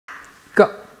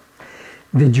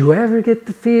Did you ever get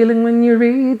the feeling when you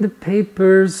read the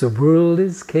papers the world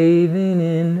is caving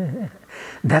in?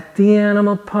 That the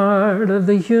animal part of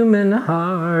the human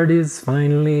heart is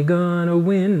finally gonna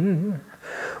win?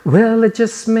 Well, it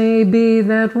just may be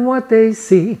that what they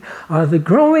see are the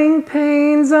growing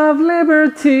pains of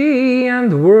liberty, and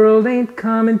the world ain't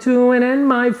coming to an end,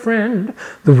 my friend.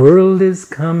 The world is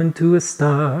coming to a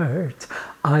start.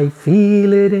 I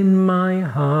feel it in my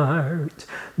heart.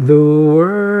 The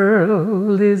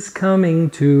world is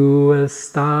coming to a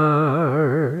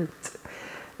start.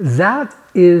 That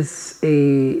is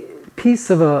a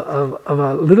piece of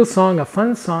a little song, a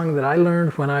fun song that I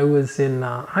learned when I was in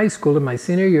high school in my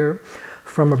senior year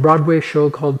from a Broadway show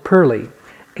called Pearly.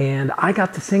 And I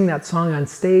got to sing that song on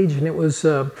stage, and it was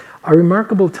a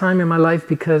remarkable time in my life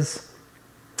because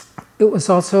it was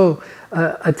also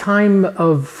a time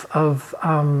of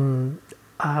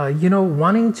you know,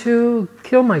 wanting to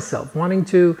kill myself, wanting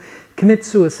to commit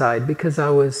suicide because I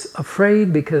was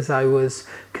afraid, because I was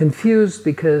confused,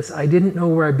 because I didn't know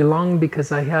where I belonged,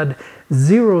 because I had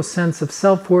zero sense of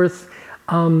self-worth.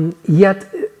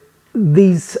 Yet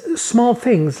these small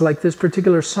things like this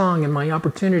particular song and my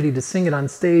opportunity to sing it on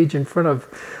stage in front of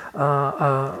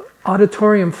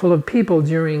auditorium full of people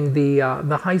during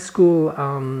the high school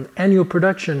annual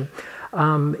production,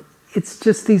 it's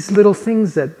just these little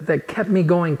things that kept me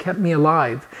going, kept me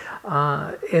alive.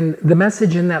 And the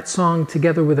message in that song,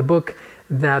 together with a book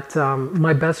that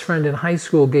my best friend in high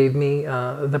school gave me,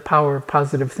 The Power of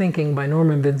Positive Thinking by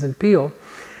Norman Vincent Peale,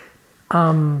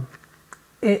 in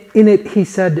it he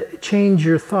said, change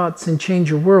your thoughts and change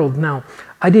your world. Now,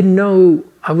 I didn't know,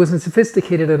 I wasn't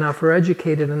sophisticated enough or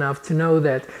educated enough to know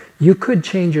that you could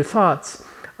change your thoughts,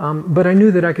 but I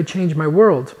knew that I could change my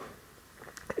world.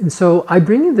 And so I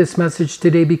bring you this message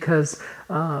today because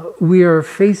we are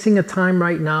facing a time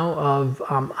right now of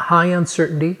high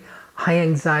uncertainty, high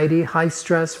anxiety, high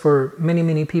stress for many,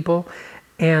 many people,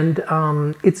 and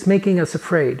it's making us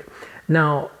afraid.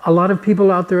 Now, a lot of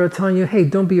people out there are telling you, hey,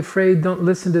 don't be afraid, don't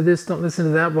listen to this, don't listen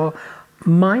to that. Well,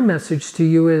 my message to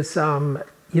you is,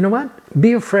 you know what?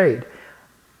 Be afraid.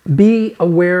 Be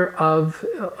aware of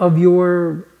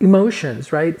your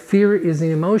emotions, right? Fear is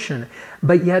an emotion,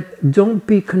 but yet don't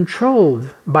be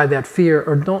controlled by that fear,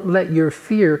 or don't let your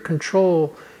fear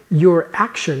control your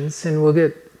actions, and we'll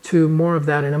get to more of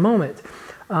that in a moment.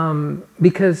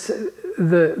 Because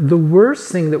the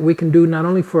worst thing that we can do, not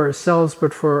only for ourselves,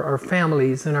 but for our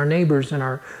families and our neighbors and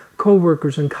our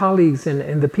co-workers and colleagues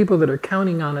and the people that are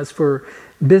counting on us for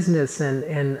business,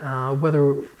 and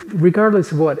whether,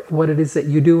 regardless of what it is that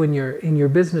you do in your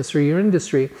business or your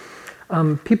industry,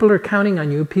 people are counting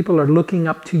on you. People are looking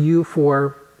up to you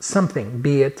for something,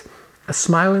 be it a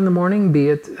smile in the morning, be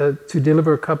it to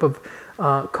deliver a cup of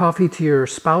coffee to your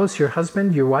spouse, your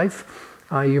husband, your wife,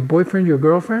 your boyfriend, your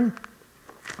girlfriend,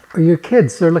 or your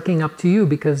kids. They're looking up to you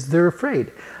because they're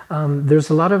afraid.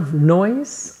 There's a lot of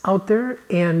noise out there,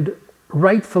 and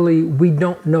rightfully we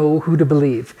don't know who to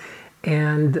believe.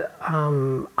 And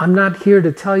I'm not here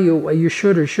to tell you what you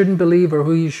should or shouldn't believe, or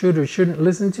who you should or shouldn't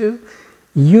listen to.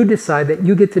 You decide that.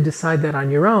 You get to decide that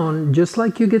on your own, just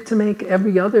like you get to make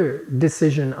every other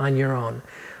decision on your own.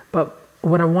 But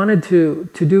what I wanted to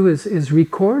do is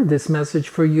record this message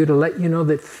for you, to let you know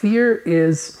that fear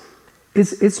is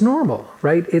normal,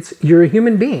 right? You're a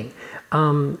human being.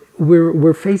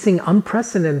 We're facing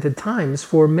unprecedented times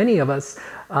for many of us.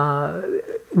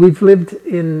 We've lived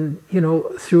in, you know,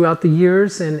 throughout the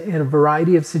years in a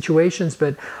variety of situations,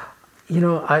 but you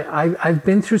know, I've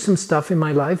been through some stuff in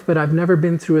my life, but I've never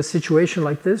been through a situation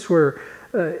like this where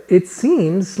it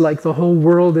seems like the whole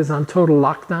world is on total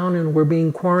lockdown, and we're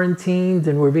being quarantined,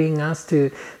 and we're being asked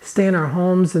to stay in our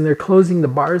homes, and they're closing the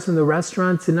bars and the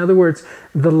restaurants. In other words,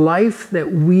 the life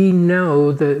that we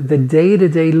know, the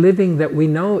day-to-day living that we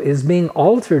know, is being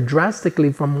altered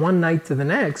drastically from one night to the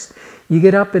next. You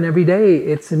get up and every day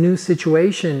it's a new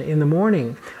situation in the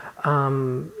morning.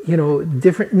 You know,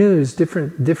 different news,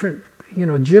 different, you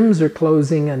know, gyms are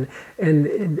closing, and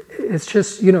it's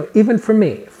just, you know, even for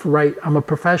me, right, I'm a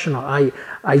professional.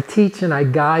 I teach and I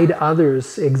guide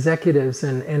others, executives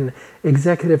and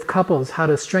executive couples, how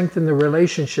to strengthen their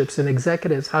relationships, and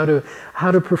executives how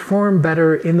to perform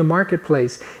better in the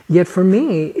marketplace. Yet for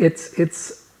me,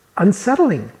 it's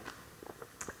unsettling,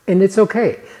 and it's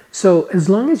okay. So as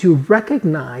long as you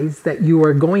recognize that you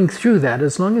are going through that,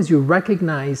 as long as you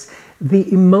recognize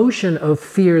the emotion of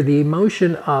fear, the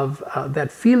emotion of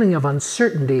that feeling of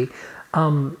uncertainty,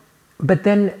 but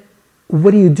then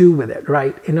what do you do with it,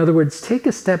 right? In other words, take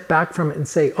a step back from it and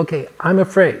say, okay, I'm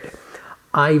afraid.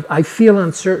 I feel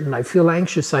uncertain. I feel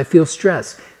anxious. I feel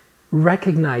stressed.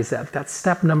 recognize that. That's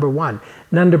step number one.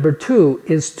 Now, number two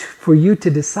is for you to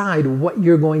decide what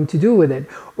you're going to do with it,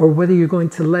 or whether you're going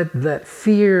to let that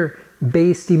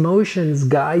fear-based emotions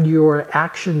guide your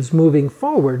actions moving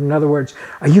forward. In other words,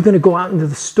 are you going to go out into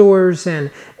the stores and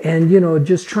you know,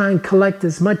 just try and collect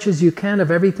as much as you can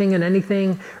of everything and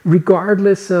anything,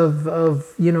 regardless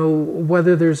of you know,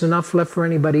 whether there's enough left for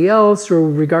anybody else, or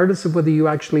regardless of whether you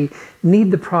actually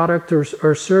need the product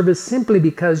or service, simply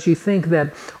because you think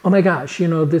that, oh my gosh, you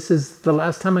know, this is the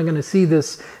last time I'm going to see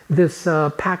this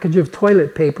package of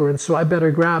toilet paper, and so I better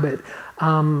grab it.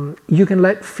 You can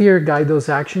let fear guide those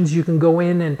actions. You can go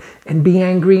in and be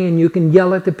angry, and you can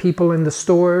yell at the people in the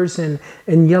stores, and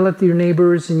yell at your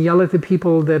neighbors, and yell at the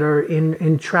people that are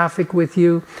in traffic with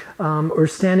you, or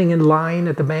standing in line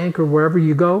at the bank or wherever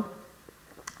you go.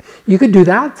 You could do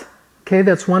that. Okay,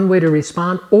 that's one way to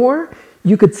respond. Or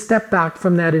you could step back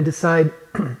from that and decide,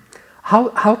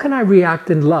 how can I react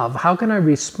in love? How can I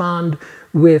respond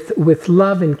with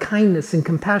love and kindness and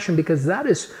compassion? Because that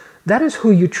is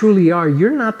who you truly are.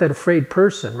 You're not that afraid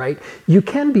person, right? You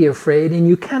can be afraid, and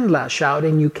you can lash out,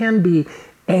 and you can be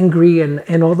angry,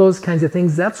 and all those kinds of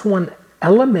things. That's one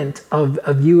element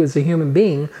of you as a human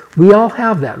being. We all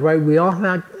have that, right? We all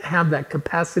have that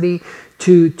capacity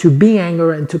to be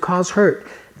angry and to cause hurt.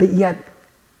 But yet,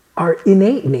 our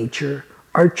innate nature,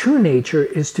 our true nature,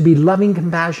 is to be loving,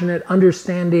 compassionate,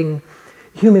 understanding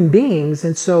human beings.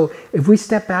 And so if we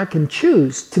step back and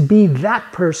choose to be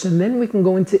that person, then we can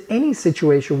go into any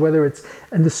situation, whether it's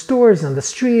in the stores, on the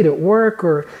street, at work,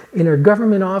 or in our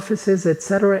government offices,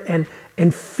 etc.,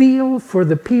 and feel for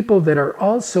the people that are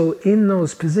also in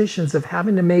those positions of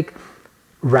having to make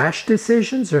rash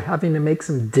decisions, or having to make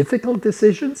some difficult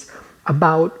decisions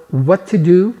about what to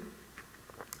do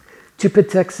to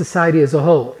protect society as a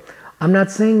whole. I'm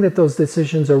not saying that those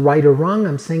decisions are right or wrong.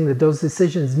 I'm saying that those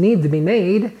decisions need to be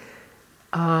made,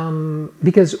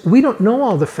 because we don't know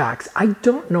all the facts. I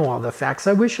don't know all the facts.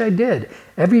 I wish I did.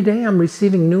 Every day I'm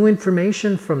receiving new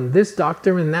information from this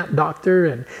doctor and that doctor,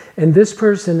 and this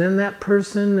person and that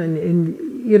person,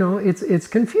 and you know, it's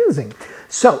confusing.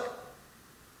 So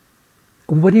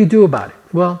what do you do about it?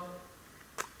 Well,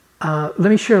 let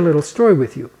me share a little story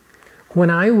with you. When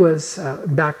I was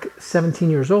back 17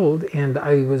 years old, and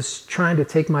I was trying to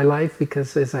take my life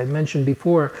because, as I mentioned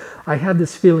before, I had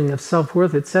this feeling of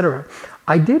self-worth, etc.,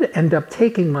 I did end up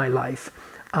taking my life,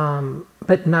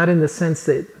 but not in the sense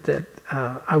that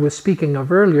I was speaking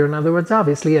of earlier. In other words,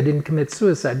 obviously I didn't commit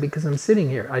suicide because I'm sitting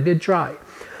here. I did try.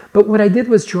 But what I did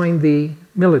was join the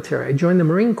military. I joined the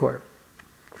Marine Corps.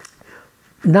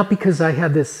 Not because I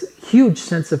had this huge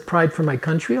sense of pride for my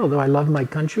country, although I love my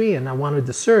country and I wanted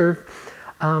to serve,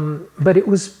 but it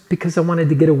was because I wanted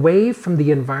to get away from the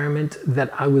environment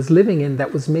that I was living in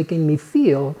that was making me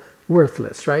feel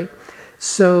worthless, right?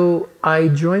 So I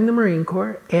joined the Marine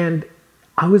Corps, and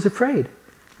I was afraid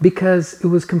because it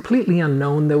was completely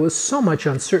unknown. There was so much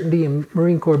uncertainty in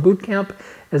Marine Corps boot camp,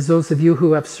 as those of you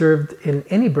who have served in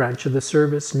any branch of the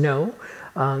service know.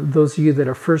 Those of you that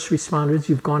are first responders,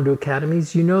 you've gone to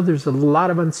academies, you know there's a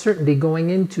lot of uncertainty going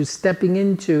into stepping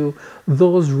into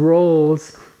those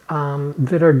roles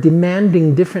that are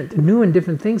demanding new and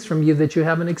different things from you that you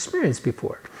haven't experienced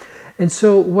before. And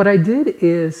so what I did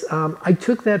is I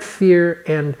took that fear,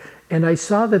 and I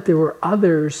saw that there were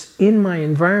others in my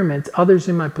environment, others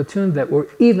in my platoon, that were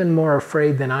even more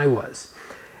afraid than I was.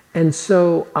 And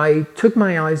so I took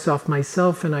my eyes off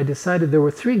myself, and I decided there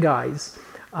were 3 guys,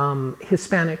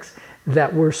 Hispanics,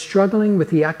 that were struggling with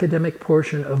the academic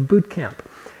portion of boot camp.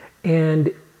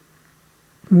 And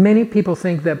many people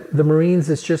think that the Marines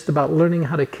is just about learning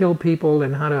how to kill people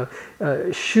and how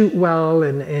to shoot well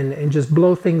and just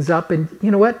blow things up. And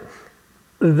you know what?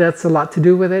 That's a lot to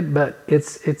do with it, but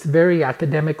it's very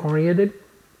academic oriented.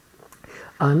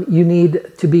 You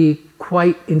need to be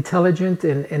quite intelligent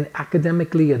and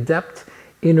academically adept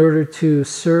in order to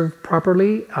serve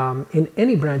properly in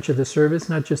any branch of the service,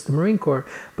 not just the Marine Corps.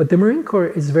 But the Marine Corps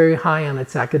is very high on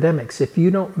its academics. If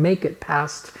you don't make it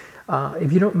past,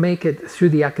 if you don't make it through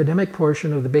the academic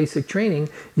portion of the basic training,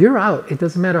 you're out. It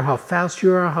doesn't matter how fast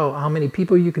you are, how many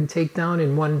people you can take down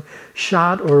in one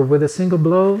shot or with a single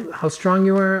blow, how strong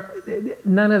you are,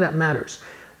 none of that matters.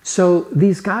 So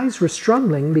these guys were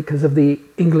struggling because of the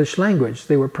English language.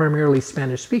 They were primarily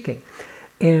Spanish speaking.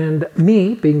 And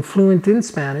me, being fluent in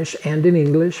Spanish and in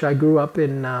English, I grew up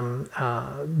in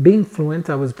being fluent.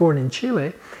 I was born in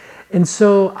Chile. And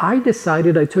so I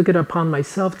decided, I took it upon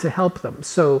myself to help them.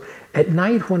 So at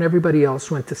night when everybody else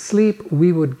went to sleep,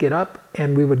 we would get up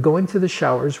and we would go into the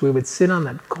showers. We would sit on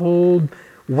that cold,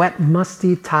 wet,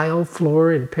 musty tile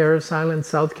floor in Parris Island,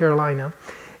 South Carolina.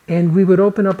 And we would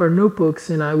open up our notebooks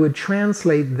and I would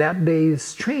translate that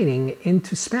day's training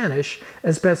into Spanish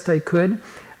as best I could.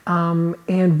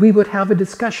 And we would have a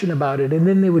discussion about it. And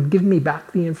then they would give me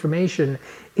back the information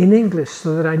in English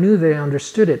so that I knew they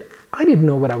understood it. I didn't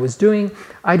know what I was doing.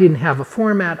 I didn't have a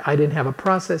format. I didn't have a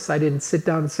process. I didn't sit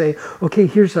down and say, okay,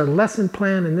 here's our lesson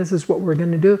plan and this is what we're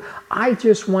going to do. I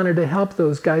just wanted to help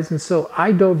those guys. And so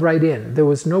I dove right in. There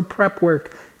was no prep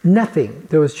work, nothing.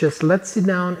 There was just, let's sit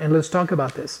down and let's talk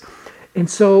about this. And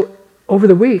so over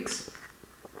the weeks,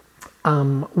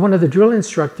 one of the drill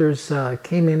instructors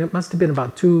came in. It must have been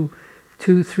about 2,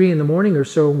 3 in the morning or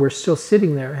so. We're still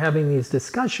sitting there having these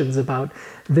discussions about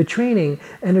the training,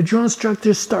 and a drill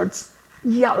instructor starts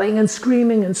yelling and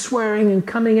screaming and swearing and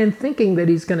coming in thinking that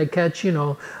he's going to catch, you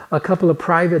know, a couple of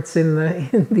privates in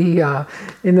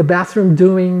the bathroom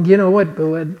doing, you know, what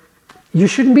you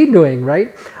shouldn't be doing,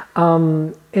 right?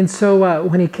 And so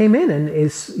when he came in and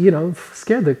is, you know,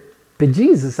 scared the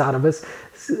bejesus out of us,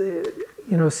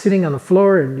 you know, sitting on the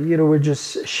floor, and you know, we're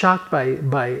just shocked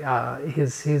by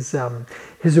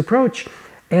his approach.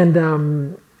 And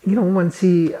you know, once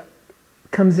he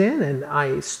comes in, and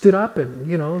I stood up and,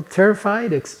 you know,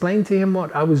 terrified, explained to him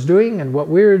what I was doing and what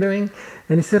we were doing,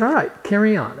 and he said, "All right,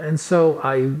 carry on." And so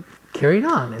I carried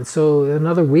on, and so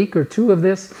another week or two of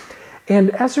this, and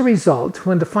as a result,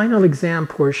 when the final exam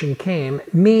portion came,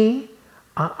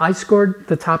 I scored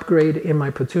the top grade in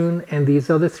my platoon, and these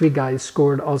other 3 guys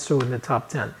scored also in the top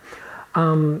 10.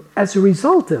 As a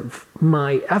result of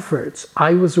my efforts,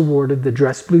 I was awarded the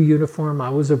dress blue uniform. I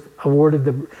was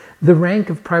awarded the rank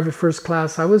of private first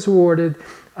class. I was awarded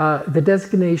the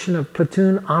designation of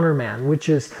platoon honor man, which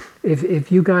is,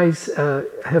 if you guys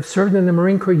have served in the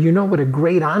Marine Corps, you know what a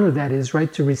great honor that is,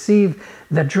 right? To receive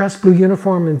that dress blue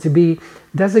uniform and to be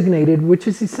designated, which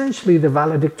is essentially the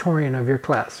valedictorian of your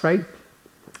class, right?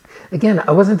 Again,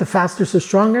 I wasn't the fastest or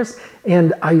strongest,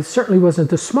 and I certainly wasn't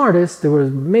the smartest. There were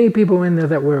many people in there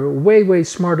that were way, way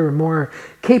smarter and more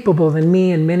capable than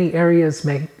me in many areas,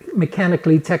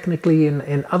 mechanically, technically,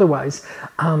 and otherwise.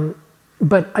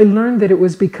 But I learned that it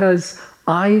was because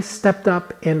I stepped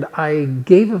up and I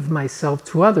gave of myself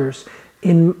to others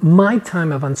in my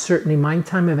time of uncertainty, my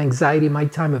time of anxiety, my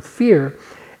time of fear.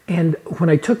 And when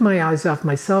I took my eyes off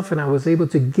myself and I was able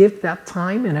to give that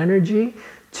time and energy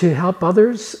to help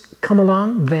others come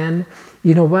along, then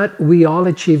you know what? We all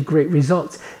achieve great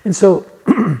results. And so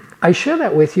I share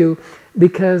that with you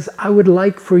because I would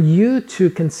like for you to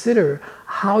consider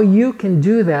how you can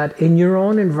do that in your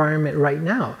own environment right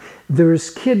now. There's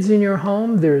kids in your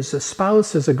home, there's a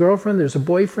spouse, there's a girlfriend, there's a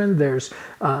boyfriend, there's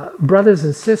brothers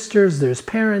and sisters, there's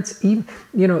parents. Even,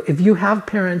 you know, if you have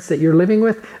parents that you're living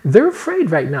with, they're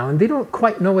afraid right now and they don't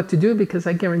quite know what to do because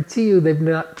I guarantee you they've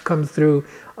not come through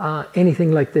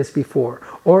anything like this before.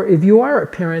 Or if you are a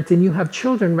parent and you have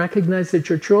children, recognize that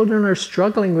your children are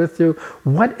struggling with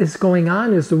what is going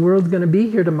on. Is the world going to be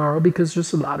here tomorrow? Because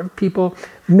there's a lot of people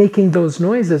making those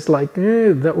noises like,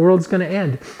 the world's going to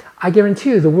end. I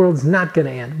guarantee you the world's not going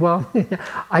to end. Well,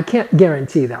 I can't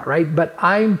guarantee that, right? But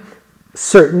I'm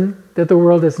certain that the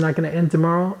world is not going to end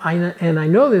tomorrow. And I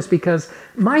know this because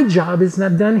my job is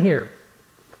not done here.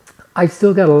 I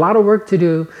still got a lot of work to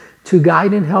do to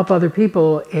guide and help other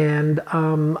people. And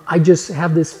I just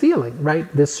have this feeling,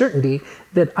 right? This certainty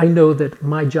that I know that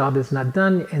my job is not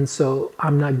done. And so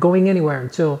I'm not going anywhere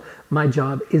until my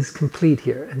job is complete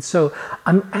here. And so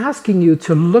I'm asking you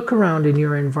to look around in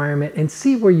your environment and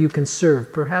see where you can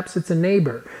serve. Perhaps it's a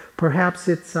neighbor. Perhaps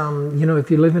it's, you know,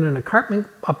 if you live in an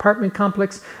apartment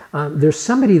complex, there's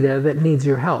somebody there that needs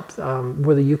your help.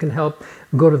 Whether you can help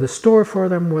go to the store for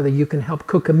them, whether you can help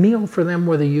cook a meal for them,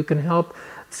 whether you can help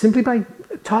simply by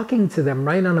talking to them,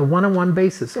 right, on a one-on-one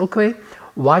basis. Okay,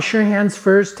 wash your hands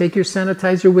first, take your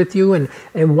sanitizer with you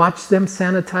and watch them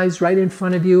sanitize right in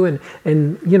front of you and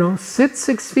you know, sit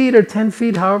 6 feet or 10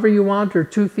 feet, however you want, or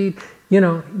 2 feet, you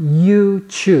know, you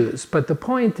choose. But the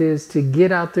point is to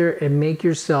get out there and make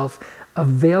yourself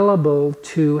available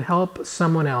to help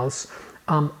someone else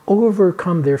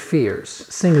overcome their fears.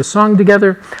 Sing a song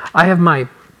together. I have my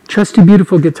trusty,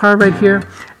 beautiful guitar right here.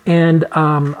 And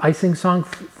I sing songs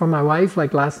for my wife,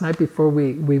 like last night before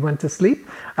we went to sleep.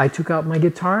 I took out my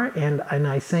guitar and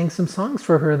I sang some songs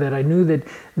for her that I knew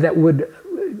that would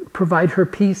provide her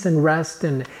peace and rest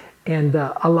and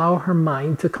allow her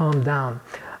mind to calm down.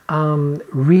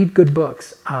 Read good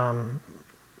books.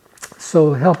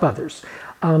 So help others.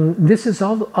 This is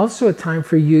also a time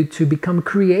for you to become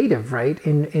creative, right?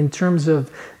 In terms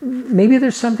of maybe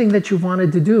there's something that you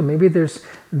wanted to do. Maybe there's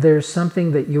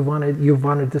something that you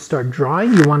wanted to start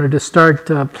drawing. You wanted to start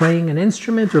playing an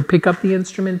instrument or pick up the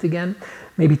instrument again.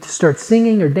 maybe to start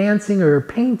singing or dancing or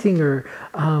painting or,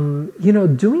 you know,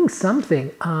 doing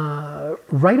something.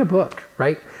 Write a book,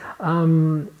 right?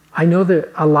 I know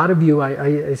that a lot of you,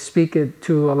 I speak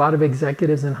to a lot of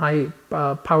executives and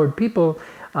high-powered people,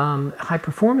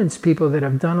 high-performance people that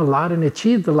have done a lot and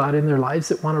achieved a lot in their lives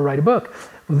that want to write a book.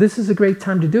 Well, this is a great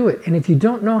time to do it. And if you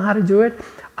don't know how to do it,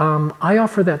 I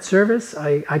offer that service.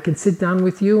 I can sit down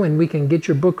with you and we can get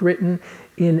your book written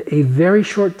in a very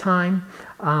short time.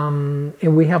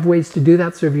 And we have ways to do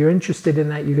that. So if you're interested in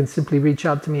that, you can simply reach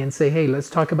out to me and say, hey, let's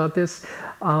talk about this.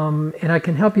 And I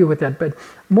can help you with that. But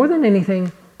more than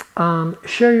anything,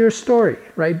 share your story,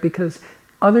 right? Because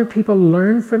other people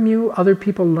learn from you. Other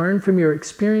people learn from your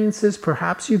experiences.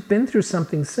 Perhaps you've been through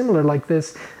something similar like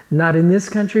this, not in this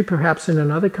country, perhaps in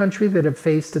another country that have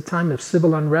faced a time of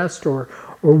civil unrest or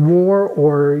war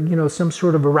or, you know, some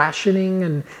sort of rationing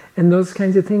and those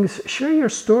kinds of things. Share your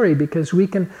story because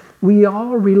we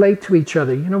all relate to each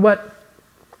other. You know what?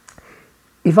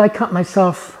 If I cut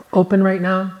myself open right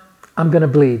now, I'm going to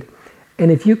bleed. And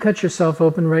if you cut yourself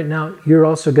open right now, you're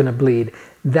also going to bleed.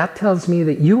 That tells me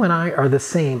that you and I are the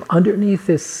same. Underneath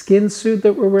this skin suit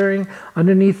that we're wearing,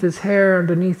 underneath this hair,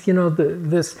 underneath, you know,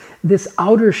 this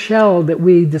outer shell that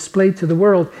we display to the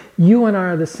world, you and I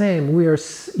are the same. We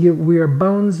are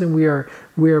bones and we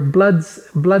are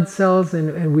blood cells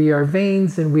and we are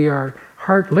veins and we are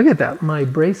heart. Look at that. My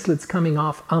bracelet's coming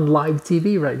off on live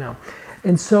TV right now.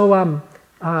 And so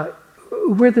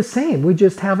we're the same. We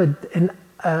just have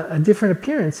a different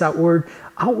appearance,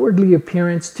 outwardly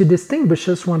appearance to distinguish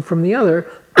us one from the other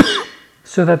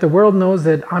so that the world knows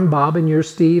that I'm Bob and you're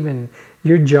Steve and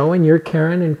you're Joe and you're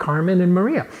Karen and Carmen and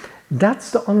Maria.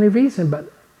 That's the only reason.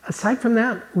 But aside from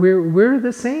that, we're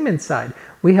the same inside.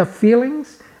 We have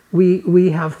feelings,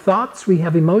 we have thoughts, we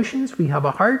have emotions, we have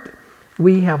a heart,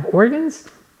 we have organs.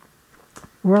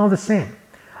 We're all the same.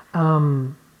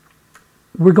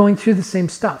 We're going through the same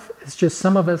stuff. It's just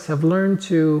some of us have learned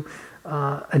to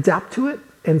adapt to it,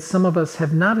 and some of us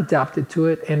have not adapted to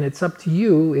it, and it's up to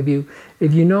you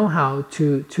if you know how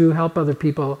to help other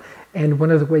people. And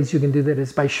one of the ways you can do that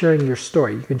is by sharing your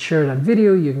story. You can share it on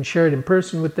video, you can share it in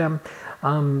person with them.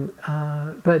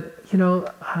 But you know,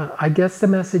 I guess the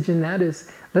message in that is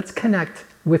let's connect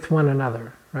with one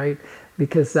another, right?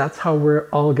 Because that's how we're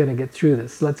all going to get through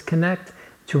this. Let's connect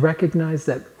to recognize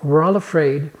that we're all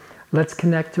afraid. Let's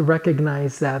connect to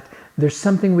recognize that there's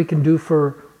something we can do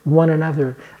for one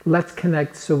another. Let's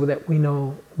connect so that we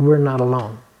know we're not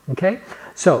alone. Okay?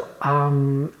 So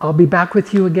I'll be back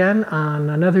with you again on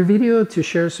another video to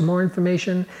share some more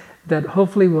information that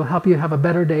hopefully will help you have a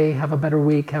better day, have a better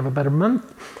week, have a better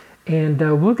month. And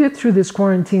we'll get through this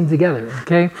quarantine together,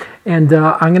 okay? And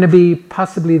I'm going to be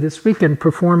possibly this weekend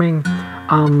performing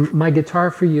my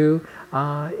guitar for you.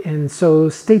 And so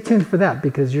stay tuned for that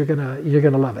because you're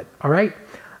gonna love it. All right?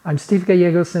 I'm Steve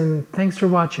Gallegos and thanks for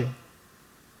watching.